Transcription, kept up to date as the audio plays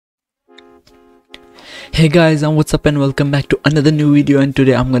Hey guys, and what's up and welcome back to another new video. And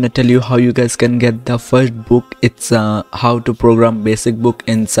today I'm gonna tell you how you guys can get the first book. It's how to program basic book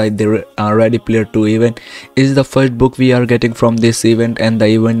inside the Ready Player 2 event. Is the first book we are getting from this event, and the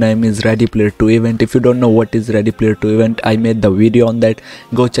event name is Ready Player 2 event. If you don't know what is Ready Player 2 event, I made the video on that.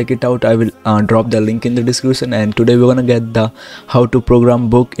 Go check it out. I will drop the link in the description. And today we're gonna get the how to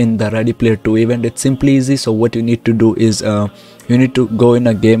program book in the Ready Player 2 event. It's simply easy. So what you need to do is you need to go in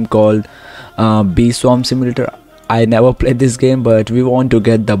a game called Beeswarm simulator. I never played this game, but we want to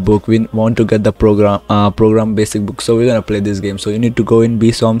get the book. We want to get the program basic book, so we're gonna play this game. So you need to go in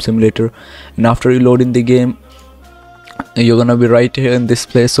Beeswarm simulator, and after you load in the game, you're gonna be right here in this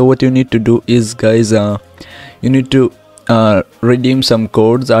place. So what you need to do is, guys, you need to redeem some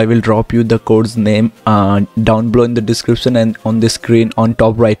codes. I will drop you the codes name down below in the description, and on the screen on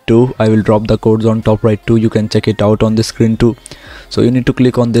top right too. I will drop the codes on top right too. You can check it out on the screen too. So you need to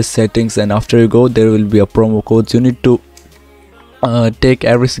click on this settings, and after you go, there will be a promo codes. You need to take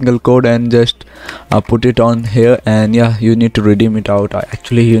every single code and just put it on here, and yeah, you need to redeem it out.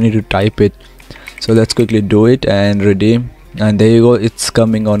 Actually, you need to type it. So let's quickly do it and redeem, and there you go. It's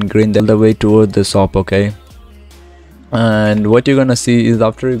coming on green all the way towards the shop. Okay, and what you're gonna see is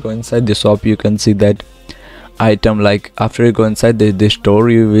after you go inside the shop, you can see that item. Like after you go inside the store,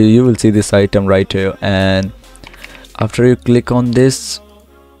 you will see this item right here, and after you click on this,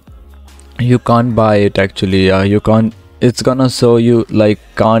 you can't buy it. Actually, you can't. It's gonna show you like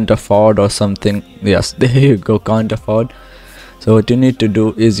can't afford or something. Yes, there you go, can't afford. So what you need to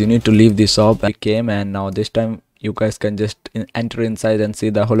do is you need to leave the shop. I came, and now this time you guys can just enter inside and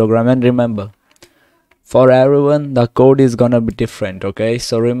see the hologram. And remember, for everyone the code is gonna be different. Okay,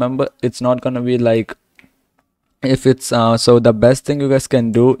 so remember, it's not gonna be like if it's so the best thing you guys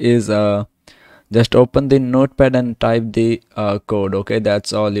can do is just open the notepad and type the code. Okay,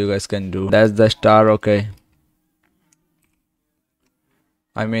 that's all you guys can do. That's the star. Okay,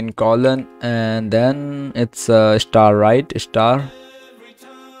 I mean colon, and then it's star, right? Star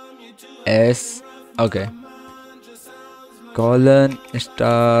S. Okay, colon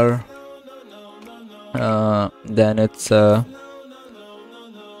star, then it's S.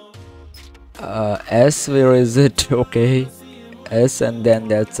 Where is it? Okay, S, and then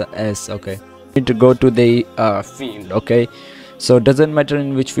that's S. Okay, need to go to the field. Okay, so it doesn't matter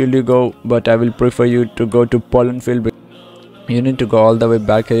in which field you go, but I will prefer you to go to pollen field. You need to go all the way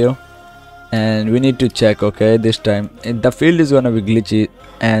back here, and we need to check. Okay, this time the field is gonna be glitchy,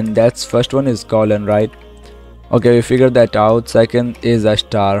 and that's first one is colon, right? Okay, we figured that out. Second is a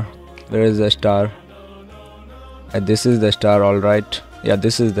star. Where is the star? This is the star. All right, yeah,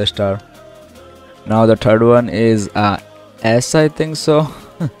 this is the star. Now the third one is S, I think so.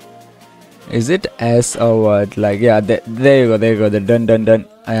 Is it S or what? Like, yeah, there you go, there you go, the done.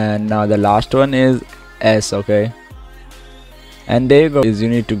 And now the last one is S. Okay, and there you go. Is you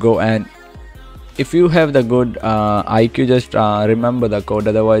need to go, and if you have the good IQ, just remember the code.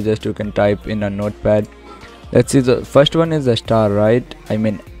 Otherwise, just you can type in a notepad. Let's see, the first one is a star, right? I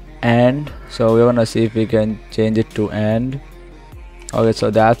mean and. So we're gonna see if we can change it to and. Okay,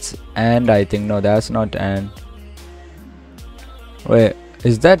 so that's and, I think. No, that's not and. Wait,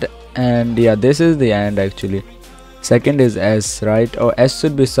 is that and? Yeah, this is the and actually. Second is S, right? Or S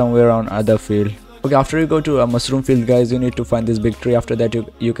should be somewhere on other field. Okay, after you go to a mushroom field, guys, you need to find this big tree. After that,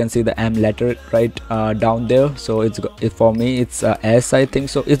 you can see the M letter right down there. So for me it's S, I think.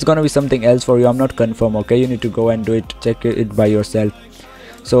 So it's gonna be something else for you. I'm not confirm. Okay, you need to go and do it, check it by yourself.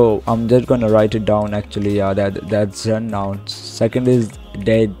 So I'm just gonna write it down. Actually, yeah, that's done now. Second is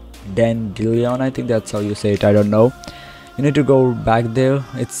D-DANDELION, I think that's how you say it. I don't know. You need to go back there.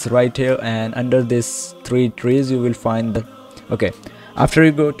 It's right here, and under this 3 trees you will find the. Okay, after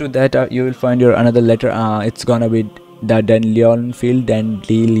you go to that, you will find your another letter. It's gonna be the Dandelion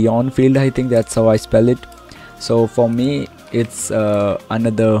field. I think that's how I spell it. So for me it's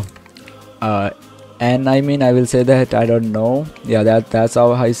another N, I mean, I will say that. I don't know. Yeah, that's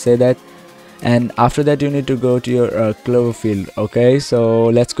how I say that. And after that, you need to go to your clover field. Okay, so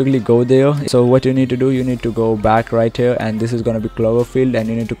let's quickly go there. So what you need to do, you need to go back right here, and this is gonna be clover field, and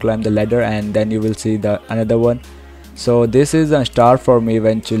you need to climb the ladder, and then you will see the another one. So this is a star for me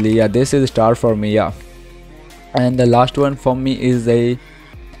eventually. Yeah, this is a star for me. Yeah, and the last one for me is a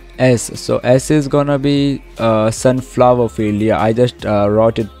S. So S is gonna be sunflower field. Yeah, I just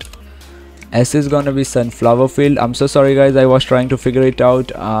wrote it. S is gonna be sunflower field. I'm so sorry, guys, I was trying to figure it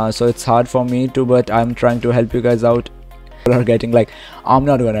out, so it's hard for me too, but I'm trying to help you guys out. are getting like, I'm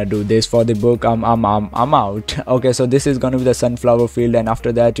not gonna do this for the book, I'm out. Okay, so this is gonna be the sunflower field, and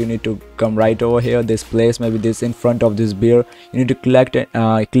after that you need to come right over here, this place, maybe this in front of this beer. You need to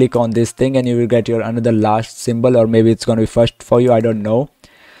click on this thing and you will get your another last symbol, or maybe it's gonna be first for you, I don't know.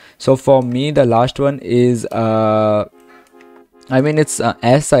 So for me the last one is I mean it's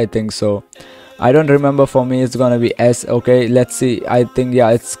S, I think so. I don't remember, for me it's gonna be S. Okay, let's see, I think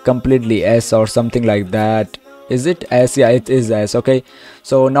yeah, it's completely S or something like that. Is it S? Yeah, it is S. Okay,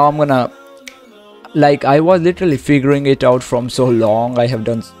 so now I'm gonna, like, I was literally figuring it out from so long. I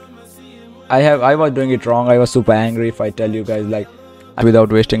was doing it wrong. I was super angry, if I tell you guys, like,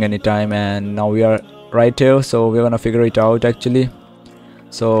 without wasting any time. And now we are right here, so we're gonna figure it out actually.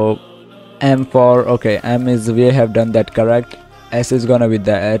 So M for, okay, M is, we have done that correct. S is gonna be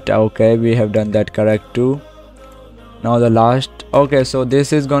that. Okay, we have done that correct too. Now the last, okay, so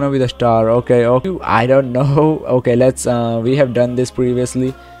this is gonna be the star. Okay, I don't know. Okay, let's we have done this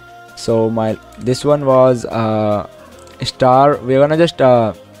previously, so this one was star. We're just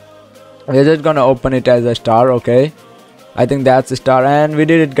gonna open it as a star. Okay, I think that's a star, and we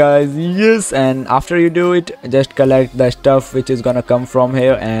did it, guys. Yes. And after you do it, just collect the stuff which is gonna come from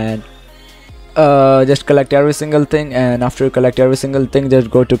here, and just collect every single thing. And after you collect every single thing,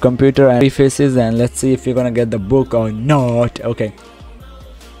 just go to computer and prefaces, and let's see if you're gonna get the book or not. Okay,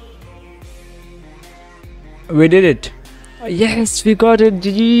 we did it. Yes, we got it.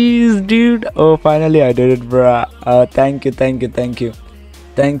 Jeez, dude. Oh, finally I did it, bruh. Thank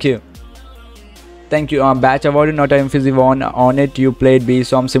you. Batch awarded, not emphasis on it. You played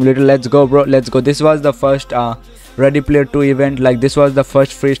Beeswarm Simulator. Let's go, bro. Let's go. This was the first Ready Player 2 event. Like, this was the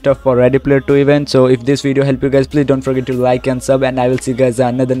first free stuff for Ready Player 2 event. So if this video helped you guys, please don't forget to like and sub, and I will see you guys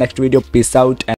in the next video. Peace out.